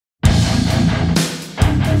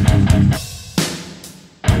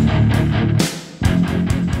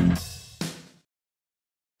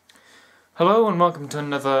Hello and welcome to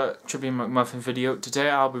another Tribune McMuffin video. Today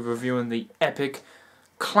I'll be reviewing the epic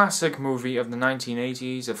classic movie of the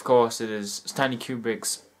 1980s. Of course, it is Stanley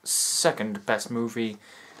Kubrick's second best movie,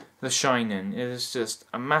 The Shining. It is just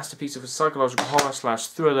a masterpiece of a psychological horror slash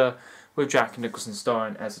thriller with Jack Nicholson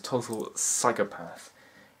starring as a total psychopath.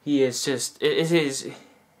 He is just, it is his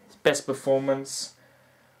best performance.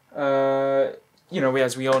 As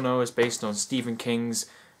we all know, it's based on Stephen King's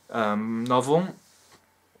novel.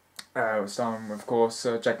 Starring, of course,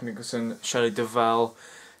 Jack Nicholson, Shelley, Duvall,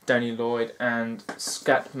 Lloyd, and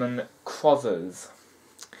Scatman, Crothers.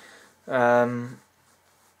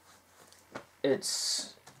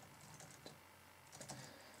 It's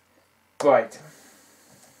right.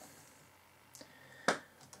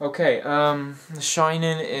 Okay. The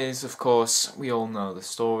Shining is, of course, we all know the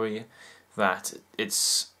story that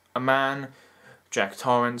it's a man, Jack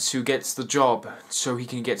Torrance, who gets the job so he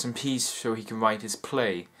can get some peace, so he can write his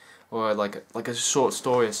play. Or like a short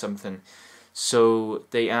story or something. So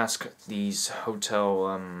they ask these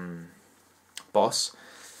hotel boss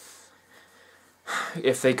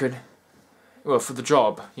if they could, well, for the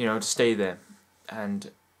job, to stay there.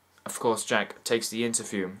 And of course Jack takes the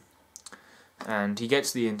interview, and he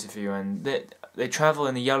gets the interview, and they travel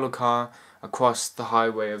in a yellow car across the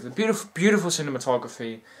highway of the beautiful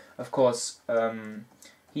cinematography. Of course,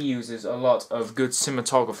 he uses a lot of good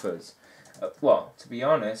cinematographers. Well, to be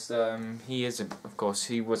honest, he was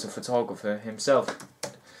a photographer himself,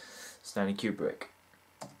 Stanley Kubrick.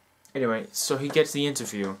 Anyway, so he gets the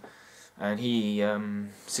interview, and he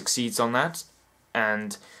succeeds on that,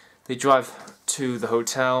 and they drive to the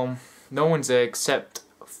hotel. No one's there except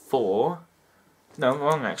for... No,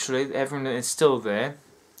 wrong actually, everyone is still there.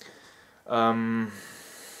 They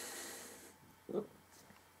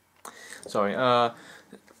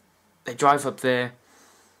drive up there.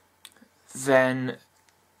 Then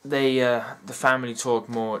the family talk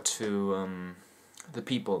more to the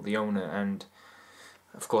people, the owner, and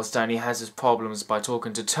of course Danny has his problems by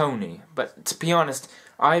talking to Tony. But to be honest,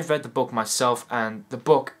 I've read the book myself, and the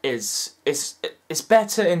book is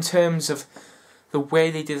better in terms of the way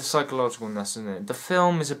they did the psychologicalness in it. The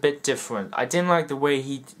film is a bit different. I didn't like the way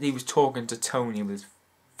he was talking to Tony with his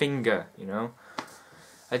finger,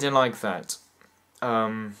 I didn't like that.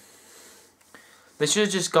 They should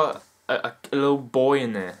have just got a little boy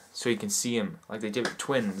in there so you can see him, like they did with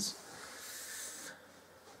twins.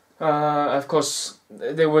 Of course,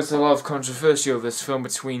 there was a lot of controversy over this film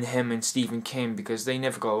between him and Stephen King because they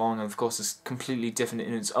never got along, and of course it's completely different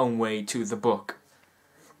in its own way to the book.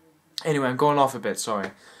 Anyway, I'm going off a bit,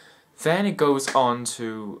 sorry. Then it goes on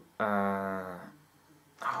to,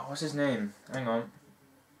 what's his name? Hang on.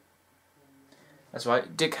 That's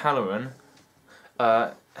right, Dick Hallorann.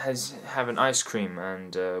 Have an ice cream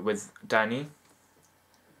and with Danny,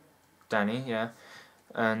 yeah,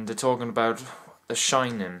 and they're talking about The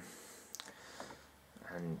Shining,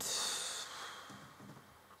 and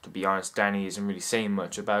to be honest, Danny isn't really saying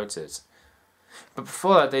much about it. But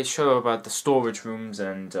before that, they show about the storage rooms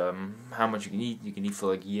and how much you can eat. You can eat for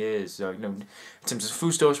like years, in terms of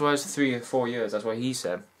food storage wise, 3 or 4 years. That's what he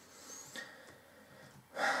said.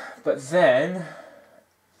 But then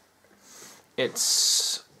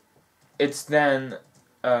it's then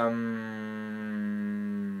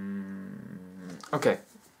okay.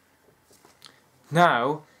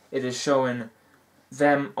 Now it is showing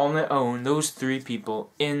them on their own, those 3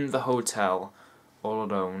 people in the hotel, all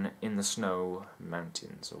alone in the snow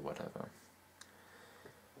mountains or whatever.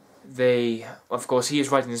 Of course, he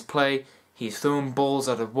is writing his play. He's throwing balls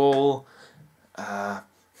at a wall. They're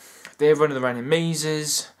running around in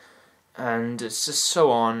mazes. And it's just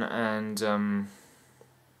so on, and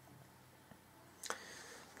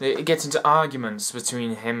it gets into arguments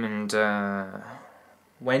between him and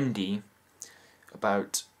Wendy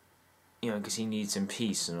about, because he needs some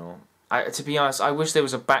peace and all. To be honest, I wish there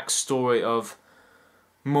was a backstory of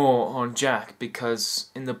more on Jack, because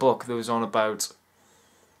in the book there was on about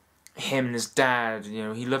him and his dad.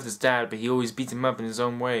 He loved his dad, but he always beat him up in his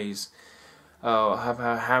own ways.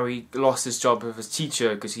 How he lost his job with his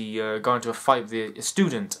teacher because he got into a fight with a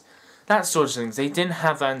student. That sort of things. They didn't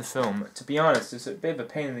have that in the film. To be honest, it's a bit of a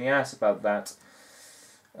pain in the ass about that.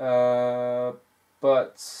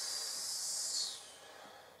 But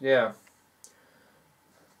yeah.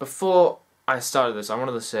 Before I started this, I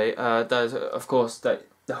wanted to say that, of course, that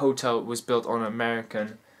the hotel was built on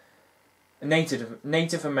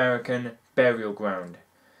Native American burial ground.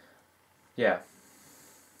 Yeah.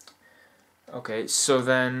 Okay, so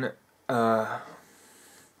then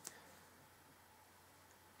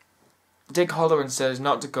Dick Hallorann says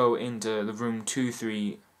not to go into the room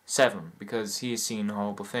 237 because he has seen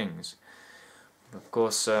horrible things. Of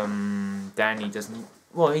course, Danny doesn't.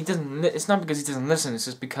 Well, he doesn't. It's not because he doesn't listen. It's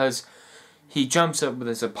just because he jumps up with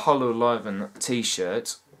his Apollo 11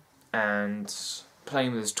 T-shirt and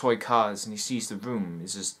playing with his toy cars, and he sees the room.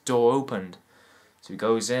 Is his door opened, so he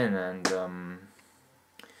goes in, and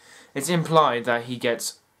it's implied that he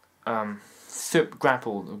gets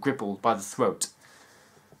grappled by the throat,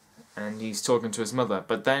 and he's talking to his mother.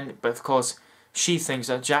 But of course, she thinks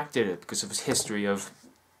that Jack did it because of his history of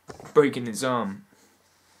breaking his arm.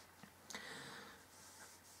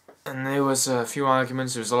 And there was a few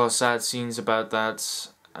arguments, there was a lot of sad scenes about that,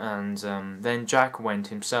 and then Jack went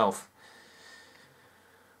himself.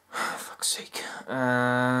 Fuck's sake.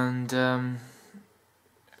 And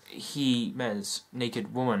he met his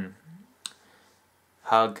naked woman.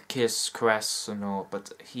 Hug, kiss, caress and all,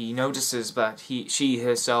 but he notices that she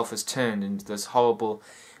herself has turned into this horrible,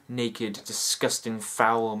 naked, disgusting,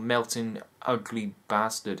 foul, melting, ugly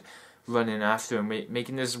bastard running after him,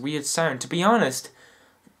 making this weird sound. To be honest,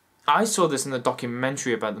 I saw this in the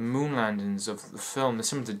documentary about the moon landings of the film. There's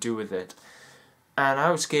something to do with it. And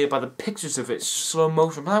I was scared by the pictures of it, slow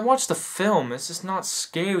motion. But I watched the film, it's just not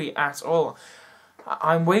scary at all.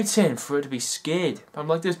 I'm waiting for it to be scared. I'm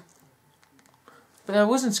like this. But it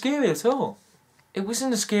wasn't scary at all. It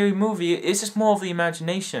wasn't a scary movie, it's just more of the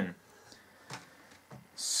imagination.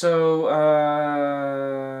 So,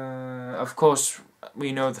 of course,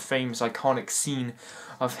 we know the famous, iconic scene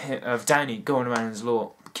of Danny going around his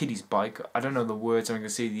little kiddie's bike. I don't know the words I'm going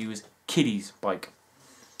to say to use. Kiddie's bike.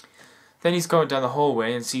 Then he's going down the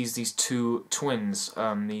hallway and sees these two twins,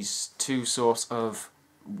 these two sorts of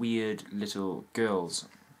weird little girls.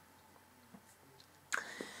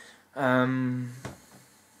 And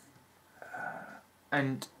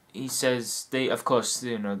he says, of course,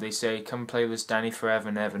 they say, come play with Danny forever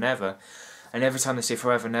and ever and ever. And every time they say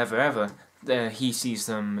forever and ever and ever, he sees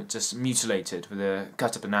them just mutilated with a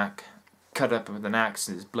cut up with an axe,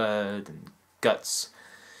 and there's blood and guts,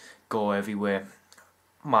 gore everywhere.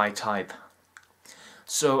 My type.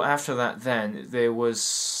 So after that, then there was.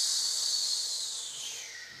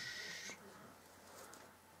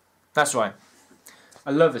 That's right.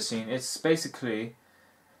 I love the scene. It's basically.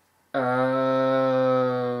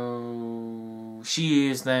 She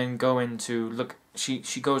is then going to look.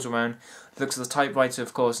 She goes around, looks at the typewriter,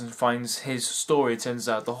 of course, and finds his story. It turns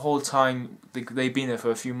out the whole time they've been there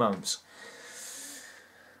for a few months.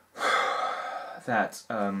 That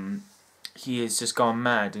he has just gone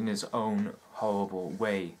mad in his own horrible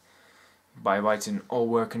way by writing all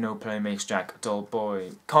work and no play makes Jack a dull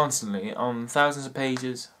boy constantly on thousands of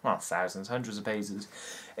pages, not thousands, hundreds of pages,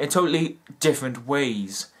 in totally different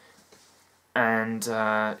ways. And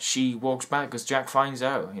she walks back because Jack finds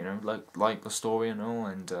out, like the story and all,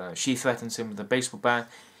 and she threatens him with a baseball bat.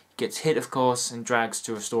 He gets hit, of course, and drags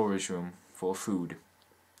to a storage room for food.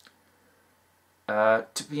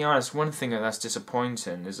 To be honest, one thing that's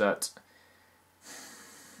disappointing is that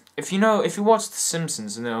if you watch The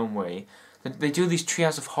Simpsons in their own way, they do these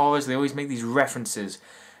Treehouse of Horrors. They always make these references,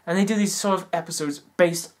 and they do these sort of episodes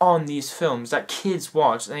based on these films that kids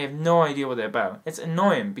watch, and they have no idea what they're about. It's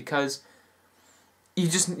annoying because they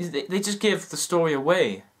just give the story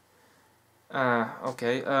away.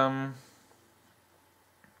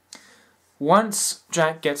 Once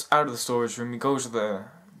Jack gets out of the storage room, he goes to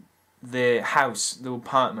the house, the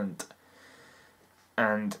apartment,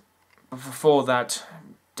 and before that,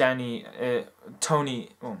 Tony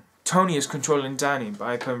is controlling Danny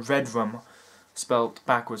by putting red rum, spelled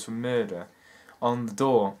backwards for murder, on the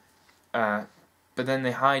door. But then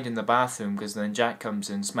they hide in the bathroom because then Jack comes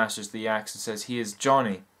in, smashes the axe, and says he is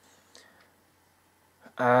Johnny.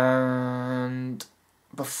 And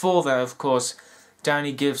before that, of course,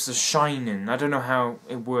 Danny gives a shining. I don't know how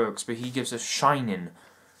it works, but he gives a shining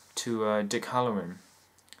to Dick Hallorann.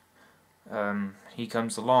 He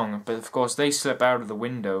comes along, but of course they slip out of the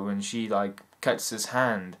window and she cuts his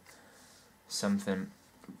hand. Something.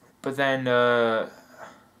 But then oh,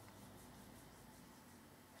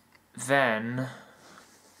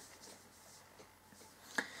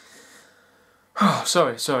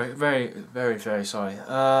 sorry, very, very, very sorry.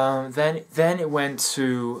 Then it went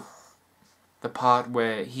to the part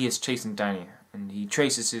where he is chasing Danny, and he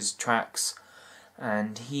traces his tracks,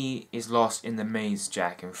 and he is lost in the maze,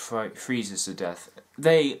 Jack, and freezes to death.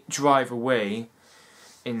 They drive away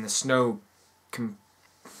in the snow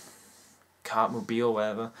cartmobile,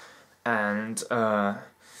 whatever, and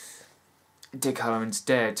Dick Hallorann's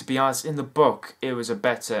dead. To be honest, in the book, it was a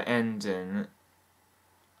better ending.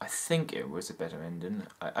 I think it was a better ending.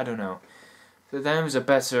 I don't know. But then it was a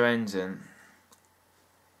better ending.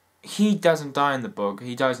 He doesn't die in the book.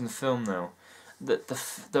 He dies in the film, though.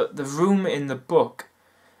 the room in the book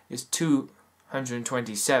is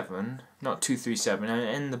 227, not 237, and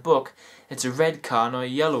in the book it's a red car, not a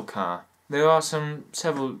yellow car. There are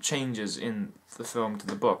several changes in the film to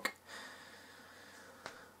the book.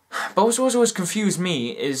 But what's always confused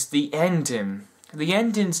me is the ending. The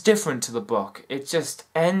ending's different to the book. It just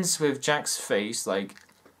ends with Jack's face like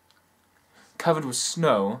covered with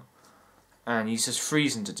snow, and he's just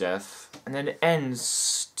freezing to death. And then it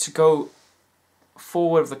ends to go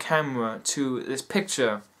forward of the camera to this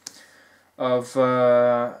picture of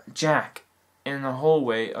Jack in the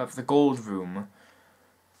hallway of the gold room,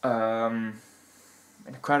 in a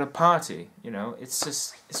crowded party. You know,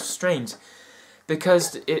 it's strange.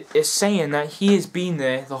 Because it's saying that he has been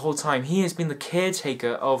there the whole time. He has been the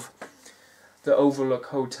caretaker of the Overlook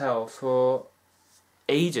Hotel for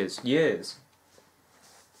ages, years.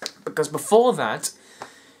 Because before that,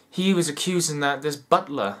 he was accusing that this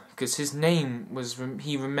butler, because his name was,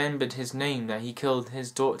 he remembered his name, that he killed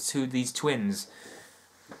his daughter, these twins.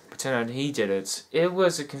 But turned out he did it. It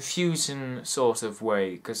was a confusing sort of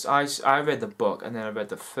way, because I read the book and then I read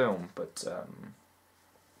the film, but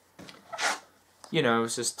you know,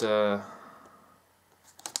 it's just, you know,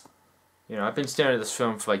 I've been staring at this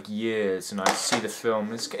film for like years, and I see the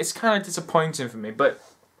film. It's kind of disappointing for me, but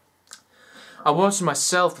I watched it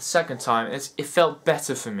myself the second time. It felt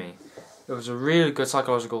better for me. It was a really good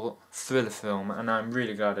psychological thriller film, and I'm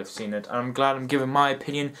really glad I've seen it. And I'm glad I'm giving my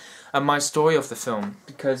opinion and my story of the film,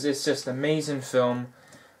 because it's just an amazing film.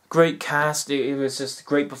 Great cast. It was just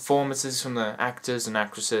great performances from the actors and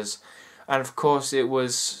actresses. And of course, it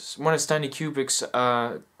was one of Stanley Kubrick's,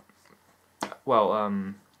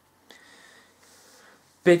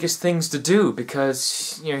 biggest things to do,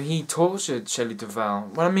 because, you know, he tortured Shelley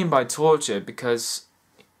Duvall. What I mean by torture, because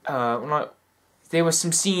there were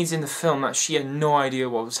some scenes in the film that she had no idea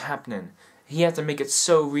what was happening. He had to make it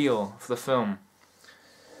so real for the film.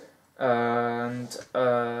 And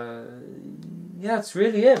yeah, that's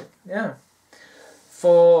really it. Yeah,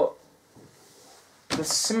 for the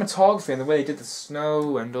cinematography and the way they did the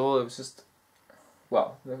snow and all, it was just,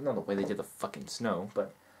 well, not the way they did the fucking snow,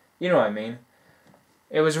 but you know what I mean.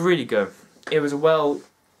 It was really good. It was a good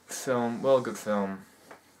film,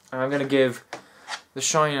 and I'm gonna give The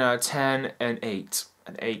Shining out of 10 an 8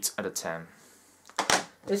 out of 10.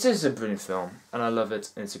 This is a brilliant film, and I love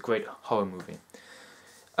it, and it's a great horror movie.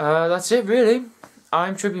 That's it, really.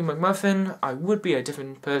 I'm Trippy McMuffin. I would be a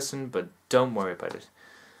different person, but don't worry about it.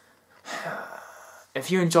 If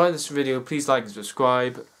you enjoyed this video, please like and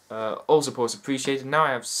subscribe. All support is appreciated. Now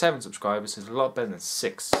I have 7 subscribers. It's a lot better than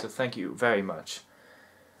 6, so thank you very much.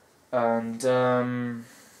 And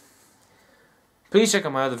please check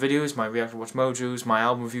out my other videos, my React to Watch Mojos, my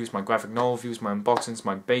album reviews, my graphic novel reviews, my unboxings,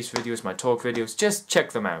 my bass videos, my talk videos. Just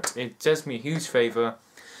check them out. It does me a huge favour.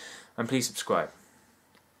 And please subscribe.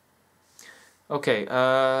 Okay,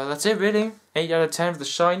 that's it really. 8 out of 10 for The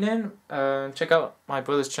Shining. Check out my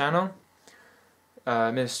brother's channel.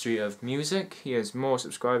 Ministry of Music. He has more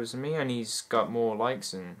subscribers than me, and he's got more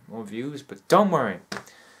likes and more views, but don't worry.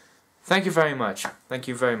 Thank you very much. Thank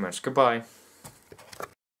you very much. Goodbye.